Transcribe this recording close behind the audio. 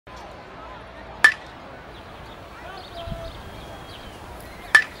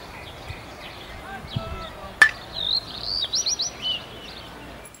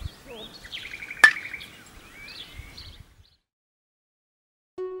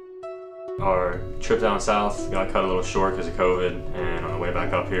Our trip down south got cut a little short because of COVID, and on the way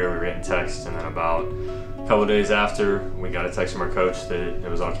back up here we were getting texts, and then about a couple days after we got a text from our coach that it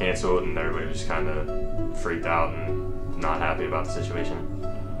was all canceled, and everybody was kind of freaked out and not happy about the situation.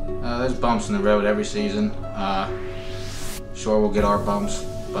 There's bumps in the road every season. Sure, we'll get our bumps,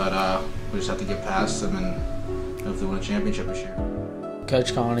 but we just have to get past them and hopefully win a championship this year.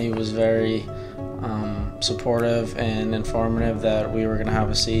 Coach Connie was very supportive and informative that we were going to have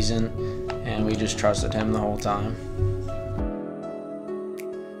a season, and we just trusted him the whole time.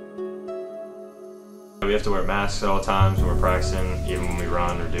 We have to wear masks at all times when we're practicing, even when we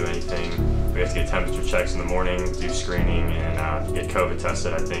run or do anything. We have to get temperature checks in the morning, do screening, and get COVID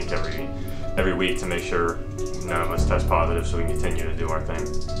tested, I think, every week to make sure none of us test positive so we can continue to do our thing.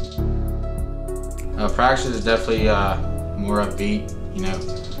 Practice is definitely more upbeat. You know,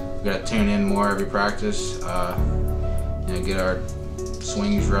 we got to tune in more every practice. You know, get our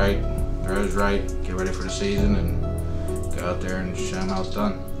swings right, throws right, get ready for the season, and go out there and show them how it's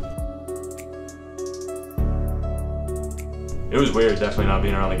done. It was weird, definitely not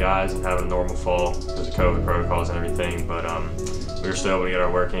being around the guys and having a normal fall because of COVID protocols and everything, but we were still able to get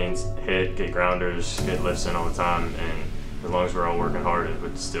our work in, hit, get grounders, get lifts in all the time, and as long as we're all working hard, it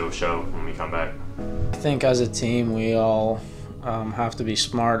would still show when we come back. I think as a team we all have to be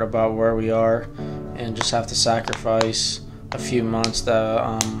smart about where we are and just have to sacrifice a few months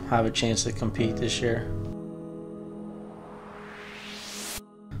to have a chance to compete this year.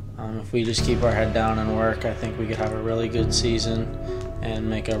 If we just keep our head down and work, I think we could have a really good season and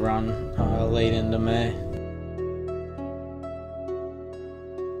make a run late into May.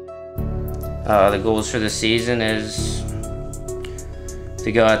 The goals for the season is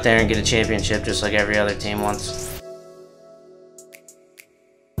to go out there and get a championship just like every other team wants.